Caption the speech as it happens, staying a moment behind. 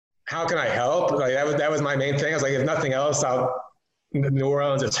how can I help? Like that was my main thing. I was like, if nothing else, New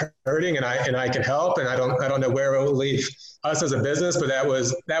Orleans is hurting, and I can help, and I don't know where it will leave us as a business, but that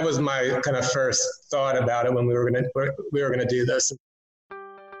was my kind of first thought about it when we were gonna do this.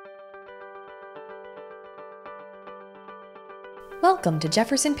 Welcome to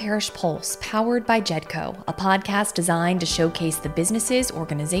Jefferson Parish Pulse, powered by JEDCO, a podcast designed to showcase the businesses,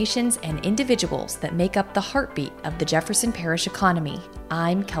 organizations, and individuals that make up the heartbeat of the Jefferson Parish economy.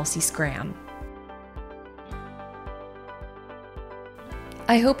 I'm Kelsey Scram.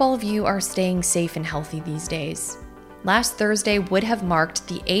 I hope all of you are staying safe and healthy these days. Last Thursday would have marked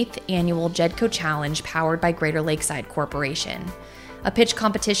the 8th annual JEDCO Challenge powered by Greater Lakeside Corporation, a pitch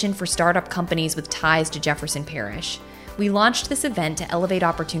competition for startup companies with ties to Jefferson Parish. We launched this event to elevate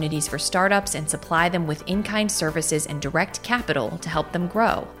opportunities for startups and supply them with in-kind services and direct capital to help them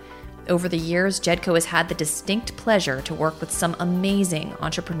grow. Over the years, JEDCO has had the distinct pleasure to work with some amazing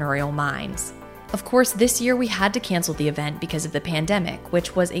entrepreneurial minds. Of course, this year we had to cancel the event because of the pandemic,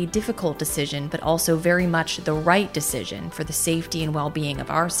 which was a difficult decision, but also very much the right decision for the safety and well-being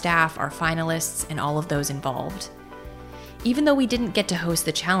of our staff, our finalists, and all of those involved. Even though we didn't get to host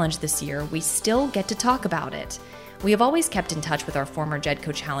the challenge this year, we still get to talk about it. We have always kept in touch with our former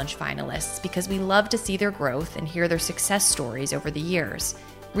JEDCO Challenge finalists because we love to see their growth and hear their success stories over the years.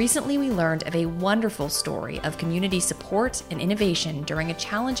 Recently, we learned of a wonderful story of community support and innovation during a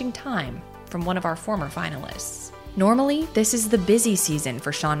challenging time from one of our former finalists. Normally, this is the busy season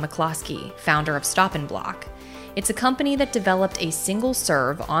for Sean McCloskey, founder of Stop & Block. It's a company that developed a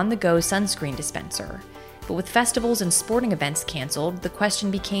single-serve, on-the-go sunscreen dispenser. But with festivals and sporting events canceled, the question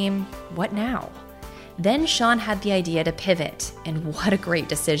became, what now? Then Sean had the idea to pivot, and what a great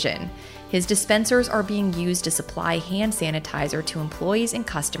decision. His dispensers are being used to supply hand sanitizer to employees and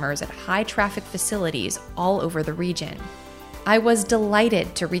customers at high-traffic facilities all over the region. I was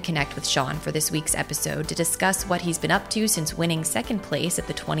delighted to reconnect with Sean for this week's episode to discuss what he's been up to since winning second place at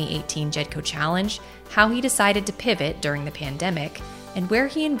the 2018 JEDCO Challenge, how he decided to pivot during the pandemic, and where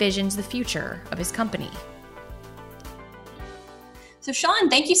he envisions the future of his company. So Sean,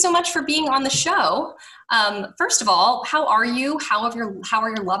 thank you so much for being on the show. First of all, how are you? How are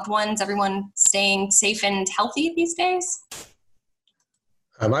your loved ones? Everyone staying safe and healthy these days?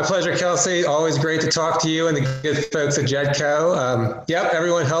 My pleasure, Kelsey. Always great to talk to you and the good folks at JEDCO. Yep,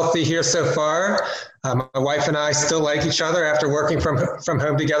 everyone healthy here so far. My wife and I still like each other after working from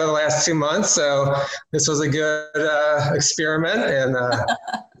home together the last 2 months. So this was a good experiment, and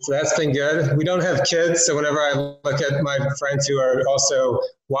so that's been good. We don't have kids, so whenever I look at my friends who are also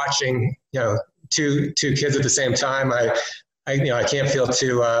watching, two kids at the same time, I can't feel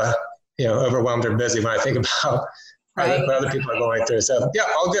too overwhelmed or busy when I think about what other people are going through. So yeah,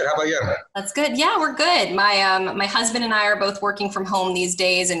 all good. How about you? That's good. Yeah, we're good. My husband and I are both working from home these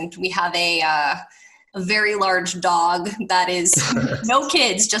days, and we have a very large dog that is no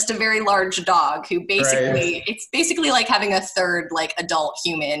kids, just a very large dog who basically, It's basically like having a third like adult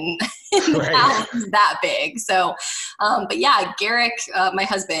human in the house that big. So, but yeah, Garrick, my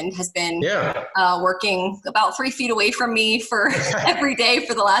husband, has been working about 3 feet away from me for every day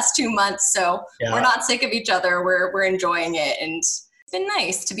for the last 2 months. So we're not sick of each other. We're enjoying it, and it's been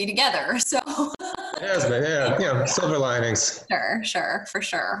nice to be together. So it has been, silver linings. Sure, for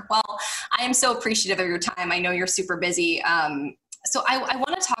sure. Well, I am so appreciative of your time. I know you're super busy. So I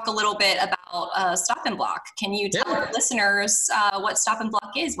want to talk a little bit about Stop & Block. Can you tell our listeners what Stop &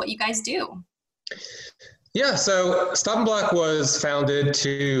 Block is, what you guys do? Yeah, so Stop & Block was founded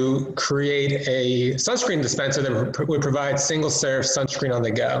to create a sunscreen dispenser that would provide single-serve sunscreen on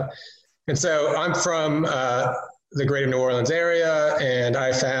the go. And so I'm from the greater New Orleans area, and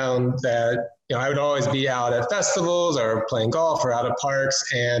I found that I would always be out at festivals or playing golf or out at parks,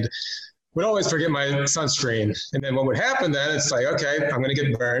 and would always forget my sunscreen. And then what would happen then, it's like, okay, I'm going to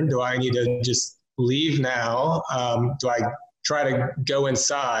get burned. Do I need to just leave now? Do I try to go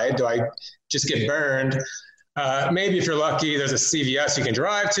inside? Do I just get burned? Maybe if you're lucky, there's a CVS you can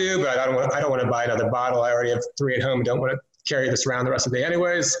drive to, but I don't want to buy another bottle. I already have 3 at home and don't want to carry this around the rest of the day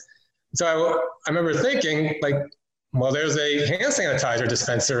anyways. So I remember thinking, like, well, there's a hand sanitizer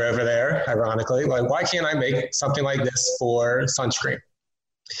dispenser over there, ironically. Like, why can't I make something like this for sunscreen?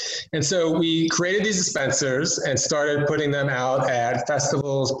 And so we created these dispensers and started putting them out at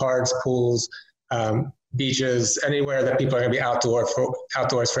festivals, parks, pools, beaches, anywhere that people are going to be outdoors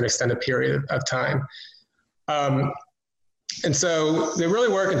for an extended period of time. And so they really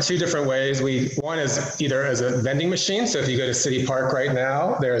work in 2 different ways. One is either as a vending machine. So if you go to City Park right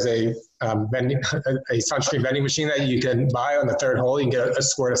now, there's a sunscreen vending machine that you can buy on the 3rd hole. You can get a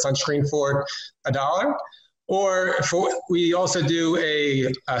squirt of sunscreen for $1. We also do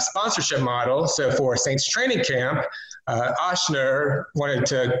a sponsorship model. So for Saints training camp, Ochsner wanted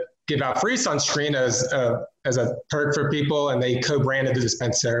to give out free sunscreen as a perk for people, and they co-branded the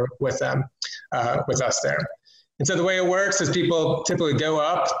dispenser with them, with us there. And so the way it works is people typically go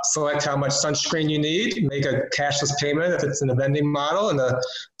up, select how much sunscreen you need, make a cashless payment if it's in a vending model, and the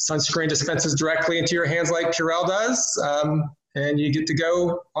sunscreen dispenses directly into your hands like Purell does, and you get to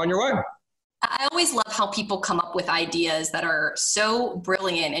go on your way. I always love how people come up with ideas that are so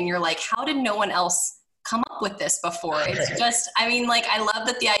brilliant, and you're like, how did no one else come up with this before? It's just, I mean, like, I love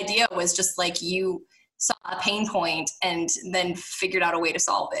that the idea was just like you saw a pain point and then figured out a way to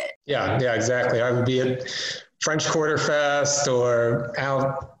solve it. Yeah, exactly. I would be at French Quarter Fest or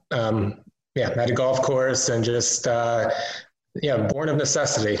out, at a golf course, and just, born of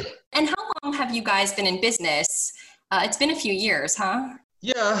necessity. And how long have you guys been in business? It's been a few years, huh?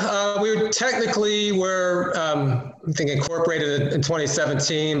 Yeah, we technically were, I think, incorporated in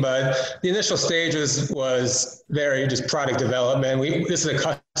 2017, but the initial stages was very just product development. This is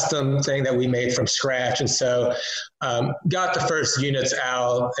a custom thing that we made from scratch, and so got the first units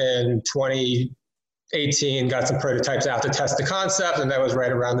out in 2018, got some prototypes out to test the concept, and that was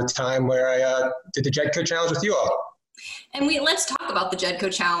right around the time where I did the JEDCO Challenge with you all. And let's talk about the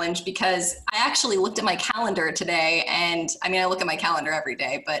JEDCO Challenge, because I actually looked at my calendar today, and I mean, I look at my calendar every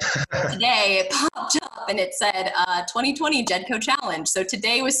day, but today it popped up and it said 2020 JEDCO Challenge. So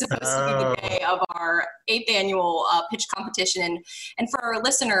today was supposed to be the day of our 8th annual pitch competition. And for our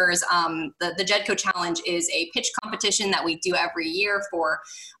listeners, the JEDCO Challenge is a pitch competition that we do every year for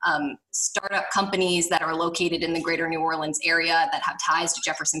startup companies that are located in the greater New Orleans area that have ties to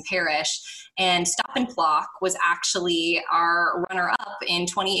Jefferson Parish. And Stop and Flock was actually our runner-up in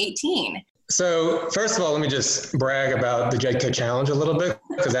 2018. So first of all, let me just brag about the JEDCO Challenge a little bit,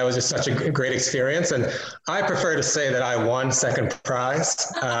 because that was just such a great experience. And I prefer to say that I won second prize.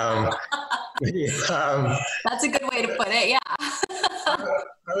 That's a good way to put it, yeah.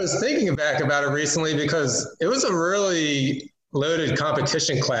 I was thinking back about it recently because it was a really loaded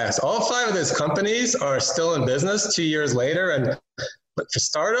competition class. All 5 of those companies are still in business 2 years later. But for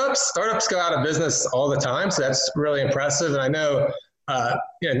startups go out of business all the time. So that's really impressive. And I know,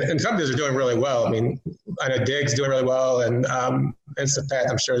 and companies are doing really well. I mean, I know Dig's doing really well, and Instapat,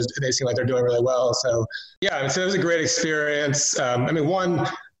 I'm sure they seem like they're doing really well. So yeah, so it was a great experience.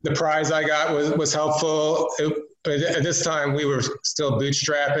 The prize I got was helpful. At this time we were still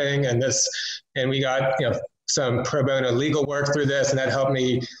bootstrapping, and we got, some pro bono legal work through this, and that helped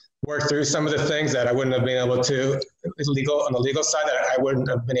me work through some of the things that I wouldn't have been able to on the legal side, that I wouldn't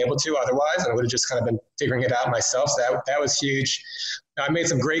have been able to otherwise. And I would have just kind of been figuring it out myself. So that was huge. I made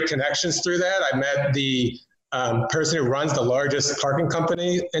some great connections through that. I met the person who runs the largest parking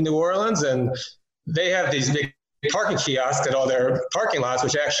company in New Orleans, and they have these big parking kiosks at all their parking lots,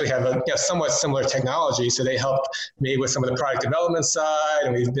 which actually have a somewhat similar technology. So they helped me with some of the product development side,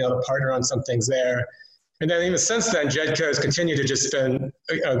 and we've been able to partner on some things there. And then even since then, JEDCO has continued to just been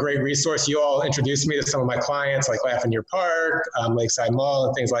a great resource. You all introduced me to some of my clients, like Laugh in Your Park, Lakeside Mall,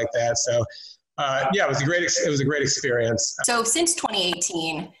 and things like that. So it was a great experience. So since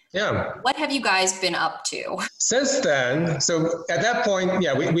 2018, what have you guys been up to? Since then, so at that point,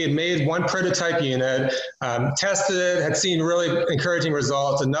 we had made one prototype unit, tested it, had seen really encouraging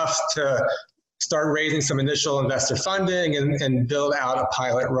results, enough to start raising some initial investor funding and build out a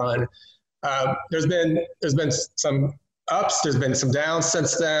pilot run. There's been some ups, there's been some downs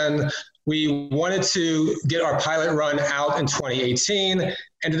since then. We wanted to get our pilot run out in 2018,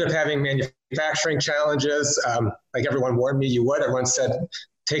 ended up having manufacturing challenges. Like everyone warned me you would. Everyone said,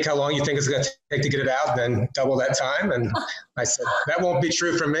 take how long you think it's going to take to get it out, then double that time. And I said, that won't be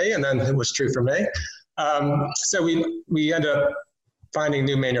true for me. And then it was true for me. So we ended up finding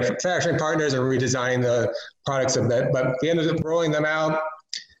new manufacturing partners and redesigning the products a bit, but we ended up rolling them out.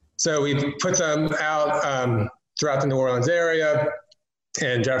 So we put them out throughout the New Orleans area,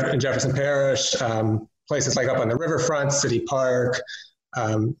 in Jefferson Parish, places like up on the riverfront, City Park,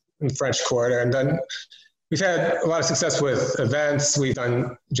 in French Quarter. And then we've had a lot of success with events. We've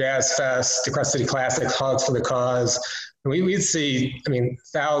done Jazz Fest, the Crest City Classic, Hogs for the Cause. And we'd see,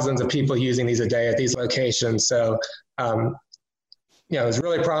 thousands of people using these a day at these locations. So, it was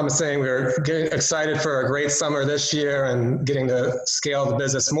really promising. We were getting excited for a great summer this year and getting to scale the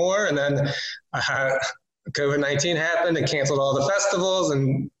business more. And then COVID-19 happened and canceled all the festivals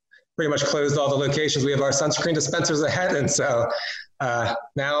and pretty much closed all the locations we have our sunscreen dispensers ahead. And so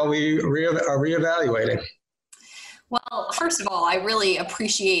now we are reevaluating. Well, first of all, I really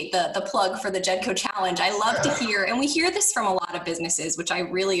appreciate the plug for the Jedco Challenge. I love to hear, and we hear this from a lot of businesses, which I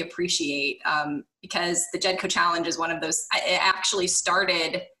really appreciate, because the Jedco Challenge is one of those. I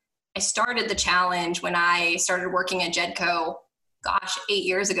started the challenge when I started working at Jedco, 8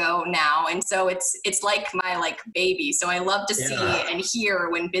 years ago now, and so it's like my baby. So I love to see and hear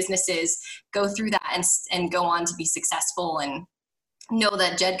when businesses go through that and go on to be successful and know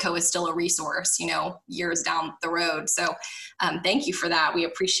that Jedco is still a resource, years down the road. So thank you for that. We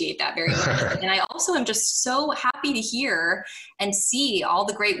appreciate that very much. And I also am just so happy to hear and see all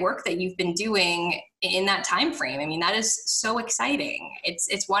the great work that you've been doing in that time frame. I mean, that is so exciting.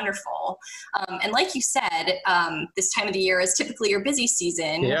 It's wonderful. And like you said, this time of the year is typically your busy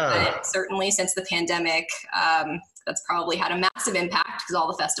season. Yeah. But certainly since the pandemic, that's probably had a massive impact because all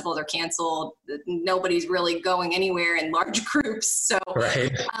the festivals are canceled. Nobody's really going anywhere in large groups. So,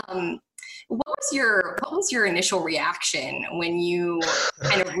 right. What was your initial reaction when you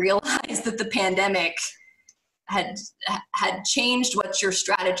kind of realized that the pandemic had changed what your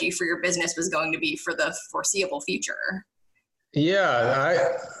strategy for your business was going to be for the foreseeable future? Yeah,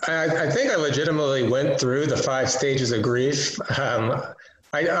 I think I legitimately went through the 5 stages of grief.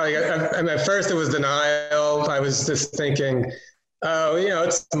 At first it was denial. I was just thinking, oh,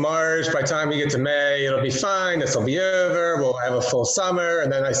 it's March. By the time we get to May, it'll be fine. This will be over. We'll have a full summer.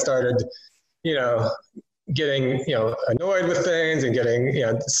 And then I started, getting, annoyed with things and getting,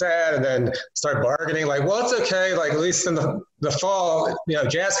 sad, and then start bargaining well, it's okay. At least in the fall,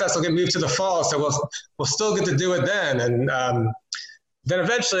 Jazz Fest will get moved to the fall. So we'll still get to do it then. And, then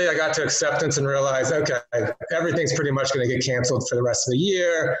eventually I got to acceptance and realized, okay, everything's pretty much going to get canceled for the rest of the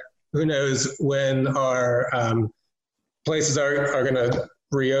year. Who knows when our places are going to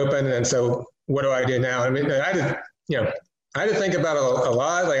reopen. And so what do I do now? I mean, I had to think about it a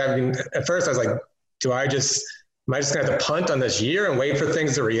lot. At first I was like, am I just going to have to punt on this year and wait for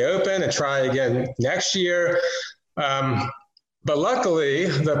things to reopen and try again next year? But luckily,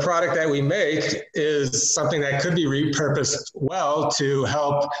 the product that we make is something that could be repurposed well to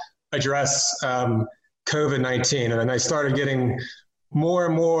help address COVID-19. And I started getting more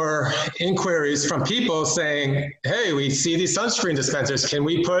and more inquiries from people saying, hey, we see these sunscreen dispensers. Can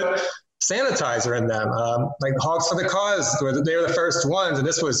we put sanitizer in them? Like Hogs for the Cause, they were the first ones. And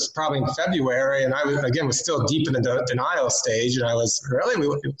this was probably in February. And I was still deep in the denial stage. And I was, really?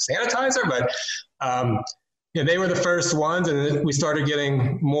 Sanitizer? But they were the first ones, and we started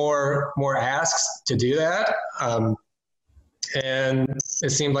getting more asks to do that. And it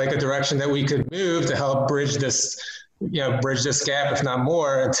seemed like a direction that we could move to help bridge this gap, if not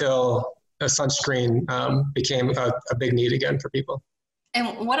more, until a sunscreen became a big need again for people.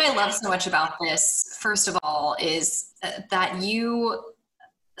 And what I love so much about this, first of all, is that you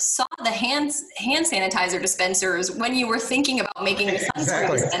saw the hand sanitizer dispensers when you were thinking about making the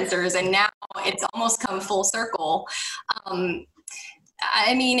sunscreen dispensers, and now it's almost come full circle.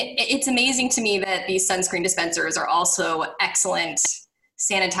 I mean, it's amazing to me that these sunscreen dispensers are also excellent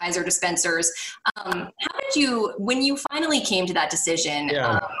sanitizer dispensers. How did you, when you finally came to that decision,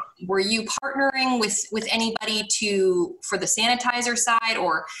 were you partnering with anybody for the sanitizer side,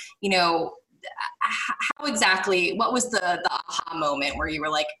 or, how exactly, what was the aha moment where you were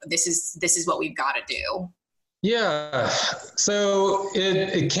like, this is what we've got to do? Yeah, so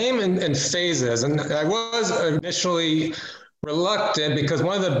it came in phases, and I was initially reluctant because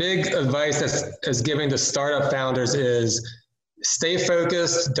one of the big advice that's given to startup founders is stay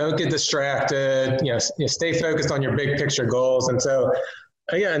focused, don't get distracted, stay focused on your big picture goals. And so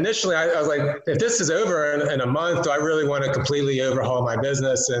initially I was like, if this is over in a month, do I really want to completely overhaul my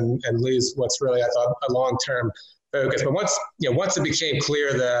business and lose what's really, I thought, a long-term focus? But once it became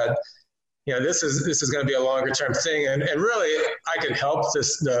clear that, this is going to be a longer-term thing, and really I could help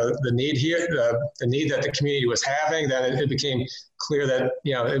the need here, the need that the community was having, then it became clear that,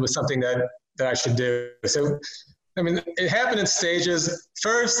 it was something that I should do. So, I mean, it happened in stages.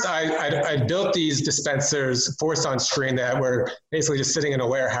 First, I built these dispensers for sunscreen that were basically just sitting in a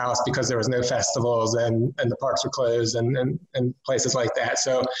warehouse because there was no festivals and the parks were closed and places like that.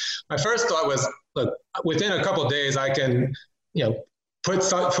 So my first thought was, look, within a couple of days, I can, put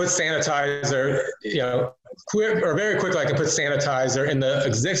sanitizer, very quickly I can put sanitizer in the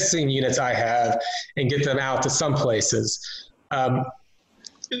existing units I have and get them out to some places.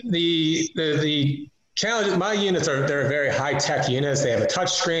 The challenge, my units they're very high-tech units. They have a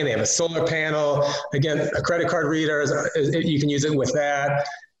touch screen, they have a solar panel, again, a credit card reader, you can use it with that.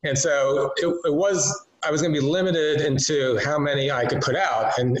 And so I was going to be limited into how many I could put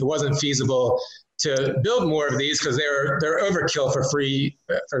out, and it wasn't feasible to build more of these because they're overkill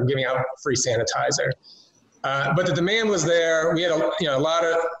for giving out free sanitizer. But the demand was there. We had a lot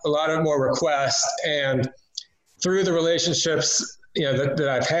of more requests, and through the relationships that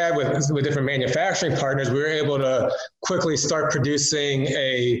I've had with different manufacturing partners, we were able to quickly start producing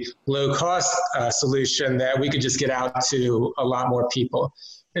a low cost solution that we could just get out to a lot more people.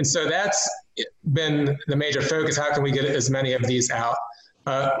 And so that's been the major focus. How can we get as many of these out?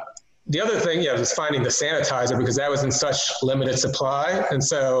 The other thing, was finding the sanitizer, because that was in such limited supply. And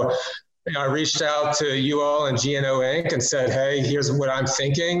so I reached out to you all and GNO Inc. and said, hey, here's what I'm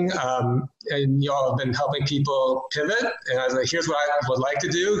thinking. And you all have been helping people pivot. And I was like, here's what I would like to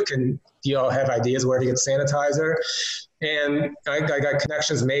do. Do you all have ideas where to get sanitizer? And I got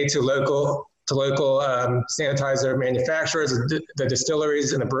connections made to local sanitizer manufacturers, the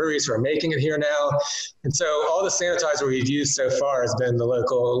distilleries and the breweries who are making it here now. And so all the sanitizer we've used so far has been the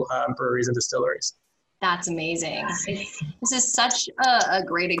local breweries and distilleries. That's amazing. This is such a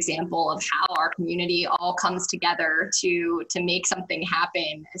great example of how our community all comes together to make something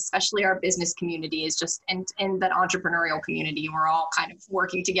happen, especially our business community is just, and that entrepreneurial community. We're all kind of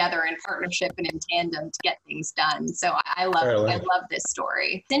working together in partnership and in tandem to get things done. So I love this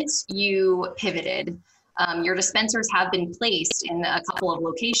story. Since you pivoted, your dispensers have been placed in a couple of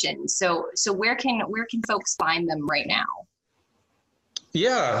locations. So where can folks find them right now?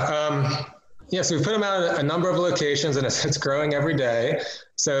 So we put them out at a number of locations, and it's growing every day.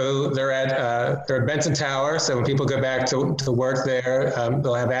 So they're at Benson Tower. So when people go back to work there,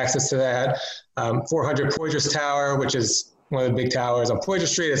 they'll have access to that. 400 Poydras Tower, which is one of the big towers on Poydras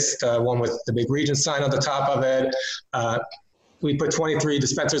Street. It's the one with the big Regent sign on the top of it. We put 23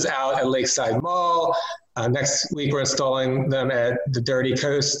 dispensers out at Lakeside Mall. Next week, we're installing them at the Dirty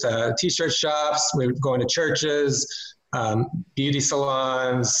Coast t-shirt shops. We're going to churches, beauty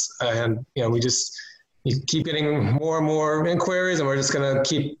salons, and we keep getting more and more inquiries, and we're just going to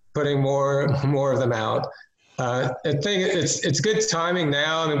keep putting more of them out. I think it's good timing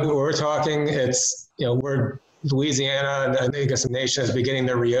now. I mean, we're talking, we're Louisiana, and I guess the nation is beginning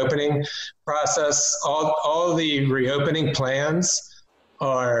their reopening process. All the reopening plans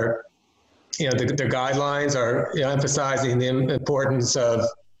are, their guidelines are emphasizing the importance of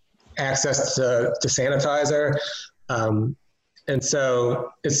access to sanitizer. And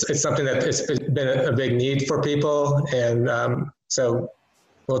so it's something that it's been a big need for people. And so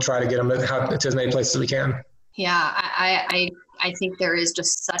we'll try to get them to as many places as we can. Yeah, I think there is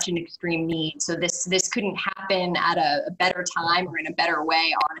just such an extreme need. So this couldn't happen at a better time or in a better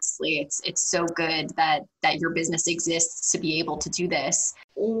way. Honestly, it's so good that your business exists to be able to do this.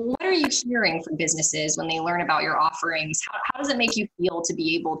 What are you hearing from businesses when they learn about your offerings? How does it make you feel to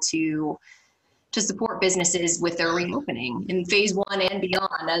be able to support businesses with their reopening in phase 1 and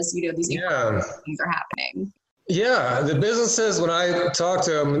beyond, as these things are happening? Yeah, the businesses, when I talk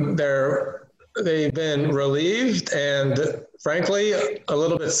to them, they've been relieved and frankly a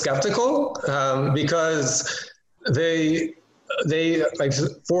little bit skeptical, because they like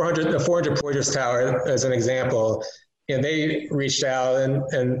 400 Poydras Tower as an example, and they reached out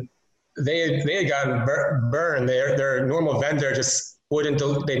and they had gotten burned. Their normal vendor just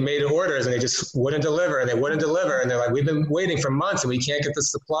they made orders and they just wouldn't deliver, and they wouldn't deliver. And they're like, we've been waiting for months and we can't get the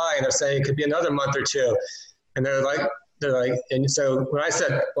supply. And they're saying it could be another month or two. And they're like, and so when I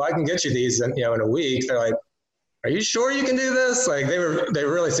said, well, I can get you these in a week, they're like, are you sure you can do this? Like they were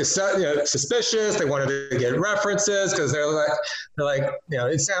really suspicious. They wanted to get references because they're like,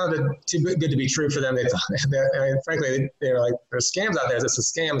 it sounded too good to be true for them. They thought, frankly, they were like, there's scams out there. Is this a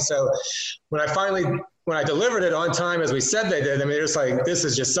scam? So when I delivered it on time, as we said they did, I mean, they're just like, this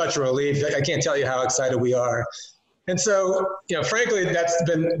is just such a relief. I can't tell you how excited we are. And so, frankly, that's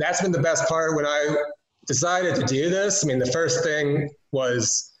been the best part when I decided to do this. I mean, the first thing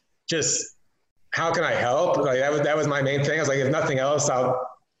was just, how can I help? Like that was my main thing. I was like, if nothing else,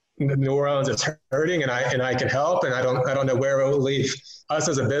 New Orleans is hurting, and I can help. And I don't know where it will leave us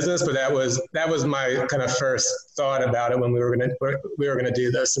as a business, but that was my kind of first thought about it when we were gonna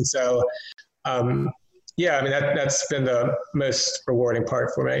do this. And so, yeah, I mean that's been the most rewarding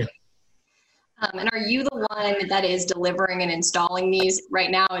part for me. And are you the one that is delivering and installing these right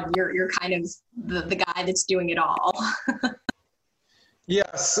now, and you're kind of the guy that's doing it all?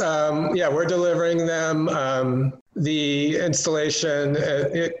 Yes, we're delivering them. The installation,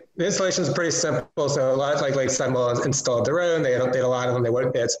 the installation is pretty simple. So a lot of Lakeside Mall installed their own. They had a lot of them.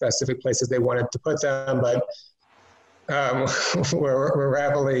 They had specific places they wanted to put them, but we're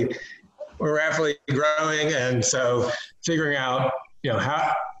rapidly growing, and so figuring out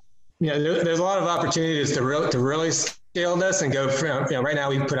how. There's a lot of opportunities to really scale this and go from, right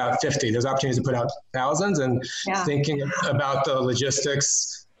now we put out 50. There's opportunities to put out thousands, and thinking about the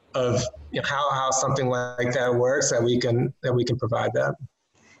logistics of how something like that works, that we can provide that.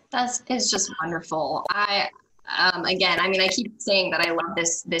 It's just wonderful. Again, I mean, I keep saying that I love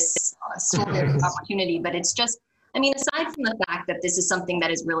this sort of opportunity, but it's just, I mean, aside from the fact that this is something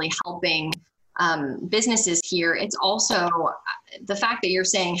that is really helping businesses here, it's also the fact that you're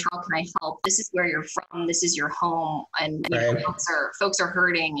saying, how can I help? This is where you're from. This is your home, and right. folks are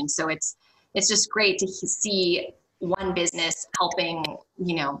hurting, and so it's just great to see one business helping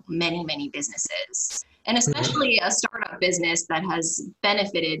many businesses. And especially a startup business that has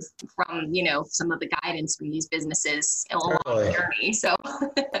benefited from, some of the guidance from these businesses along the journey. So.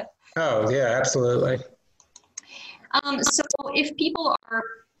 Oh, yeah, absolutely. So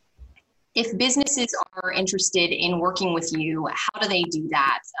if businesses are interested in working with you, how do they do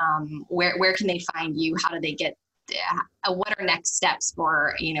that? Where can they find you? How do they get, what are next steps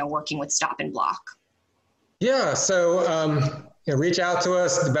for, working with Stop and Block? Yeah, so reach out to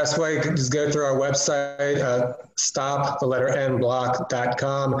us. The best way is go through our website,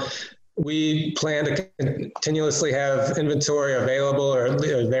 stopnblock.com. We plan to continuously have inventory available or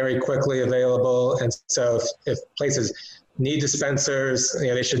very quickly available. And so if places need dispensers,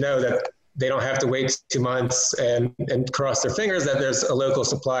 they should know that they don't have to wait 2 months and cross their fingers that there's a local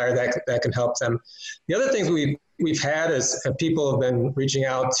supplier that can help them. The other things we've had is people have been reaching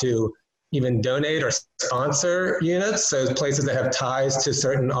out to even donate or sponsor units. So places that have ties to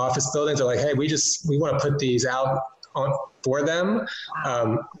certain office buildings are like, hey, we want to put these out for them.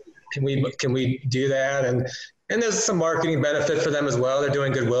 Can we do that? And there's some marketing benefit for them as well. They're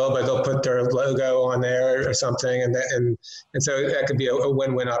doing goodwill, but they'll put their logo on there or something, and so that could be a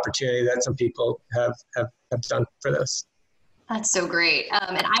win-win opportunity that some people have done for this. That's so great.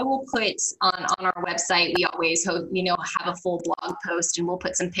 And I will put on our website, we always have a full blog post, and we'll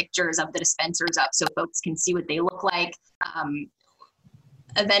put some pictures of the dispensers up so folks can see what they look like.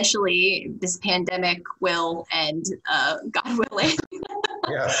 Eventually, this pandemic will end, God willing.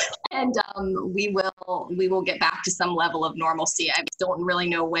 Yes. And we will get back to some level of normalcy. I don't really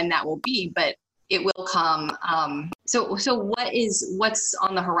know when that will be, but it will come. So what's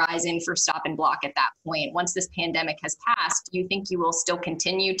on the horizon for Stop and Block at that point? Once this pandemic has passed, do you think you will still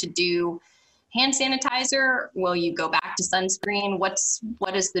continue to do hand sanitizer? Will you go back to sunscreen? What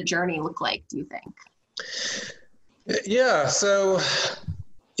does the journey look like, do you think? Yeah, so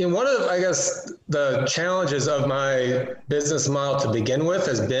one of, I guess, the challenges of my business model to begin with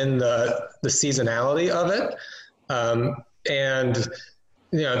has been the seasonality of it. And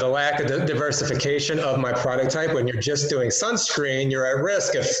the lack of diversification of my product type. When you're just doing sunscreen, you're at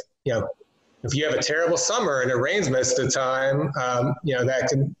risk if you have a terrible summer and it rains most of the time, that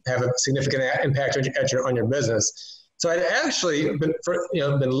can have a significant impact on your business. So I'd actually been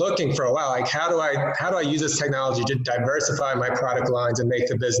looking for a while, like how do I use this technology to diversify my product lines and make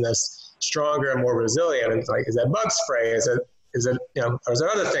the business stronger and more resilient? And it's like, is that bug spray? Is it or is there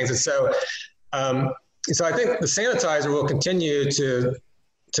other things? And so I think the sanitizer will continue to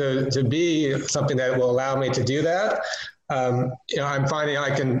be something that will allow me to do that. I'm finding I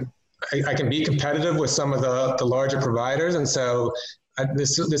can be competitive with some of the larger providers, and so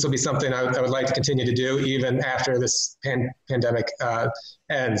this will be something I would like to continue to do even after this pandemic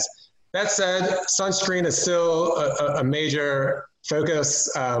ends. That said, sunscreen is still a major focus.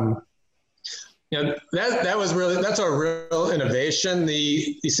 That's our real innovation.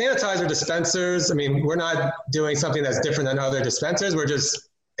 The sanitizer dispensers, I mean, we're not doing something that's different than other dispensers. We're just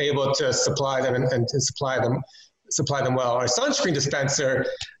able to supply them and supply them well. Our sunscreen dispenser,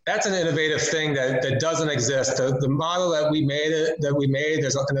 that's an innovative thing that doesn't exist. The model that we made,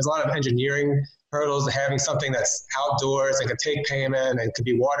 there's a lot of engineering hurdles to having something that's outdoors and can take payment and could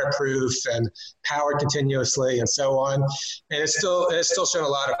be waterproof and powered continuously and so on. And it's still shown a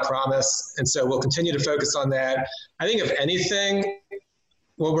lot of promise. And so we'll continue to focus on that. I think if anything,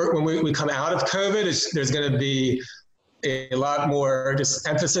 when we come out of COVID, there's going to be a lot more just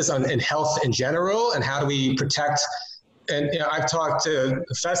emphasis in health in general and how do we protect. And I've talked to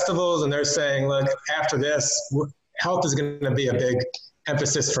festivals and they're saying, look, after this, health is going to be a big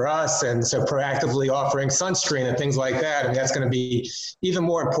emphasis for us. And so proactively offering sunscreen and things like that, and that's going to be even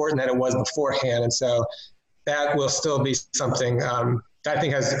more important than it was beforehand. And so that will still be something that I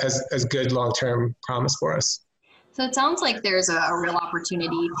think has good long-term promise for us. So it sounds like there's a real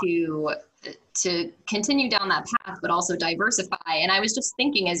opportunity to continue down that path, but also diversify. And I was just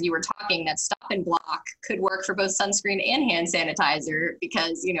thinking as you were talking that Stop and Block could work for both sunscreen and hand sanitizer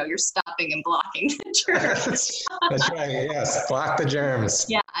because, you're stopping and blocking the germs. That's right. Yes. Block the germs.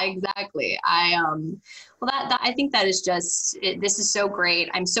 Yeah, exactly. I think that is this is so great.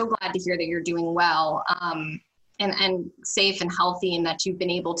 I'm so glad to hear that you're doing well. and safe and healthy, and that you've been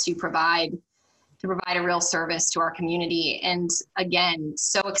able to provide a real service to our community. And again,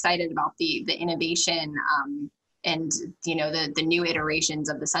 so excited about the innovation and the new iterations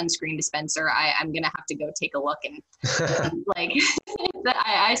of the sunscreen dispenser. I'm gonna have to go take a look and like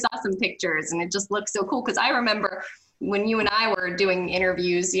I saw some pictures and it just looks so cool, because I remember when you and I were doing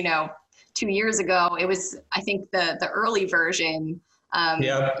interviews 2 years ago, it was, I think, the early version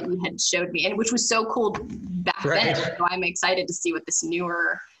you had showed me, and which was so cool back then. So I'm excited to see what this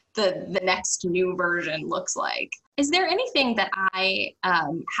newer, the next new version looks like. Is there anything that I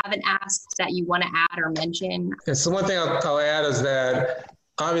haven't asked that you want to add or mention? And so one thing I'll add is that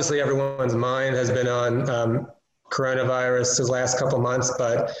obviously everyone's mind has been on coronavirus the last couple months,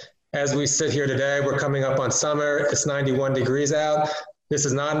 but as we sit here today, we're coming up on summer. It's 91 degrees out. This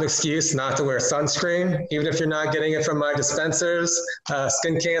is not an excuse not to wear sunscreen, even if you're not getting it from my dispensers.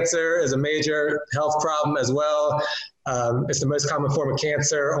 Skin cancer is a major health problem as well. It's the most common form of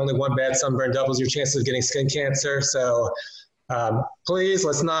cancer. Only one bad sunburn doubles your chances of getting skin cancer. So please,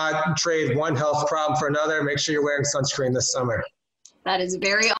 let's not trade one health problem for another. Make sure you're wearing sunscreen this summer. That is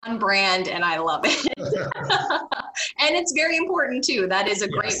very on brand, and I love it. And it's very important too. That is a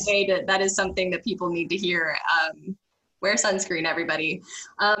great way that is something that people need to hear. Wear sunscreen, everybody.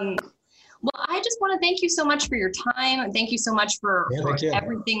 Well, I just want to thank you so much for your time, and thank you so much for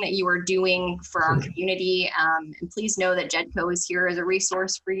everything that you are doing for our community. And please know that Jedco is here as a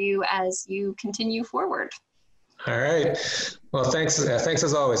resource for you as you continue forward. All right. Well, thanks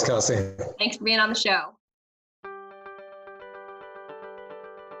as always, Kelsey. Thanks for being on the show.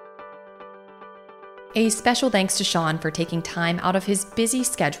 A special thanks to Sean for taking time out of his busy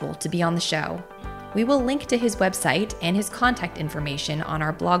schedule to be on the show. We will link to his website and his contact information on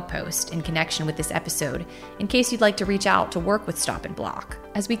our blog post in connection with this episode, in case you'd like to reach out to work with Stop and Block.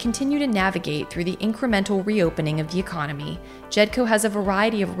 As we continue to navigate through the incremental reopening of the economy, Jedco has a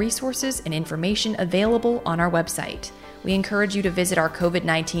variety of resources and information available on our website. We encourage you to visit our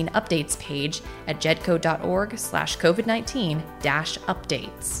COVID-19 updates page at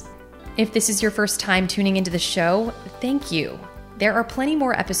jedco.org/COVID-19-updates. If this is your first time tuning into the show, thank you. There are plenty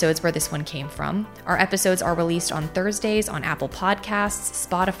more episodes where this one came from. Our episodes are released on Thursdays on Apple Podcasts,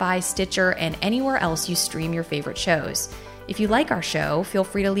 Spotify, Stitcher, and anywhere else you stream your favorite shows. If you like our show, feel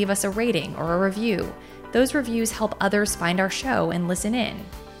free to leave us a rating or a review. Those reviews help others find our show and listen in.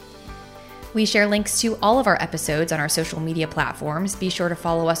 We share links to all of our episodes on our social media platforms. Be sure to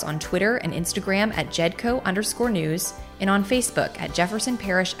follow us on Twitter and Instagram at Jedco_news and on Facebook at Jefferson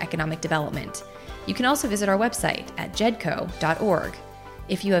Parish Economic Development. You can also visit our website at jedco.org.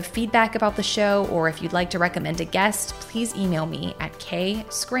 If you have feedback about the show or if you'd like to recommend a guest, please email me at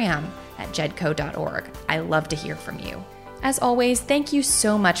kscram@jedco.org. I love to hear from you. As always, thank you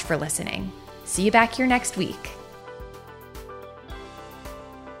so much for listening. See you back here next week.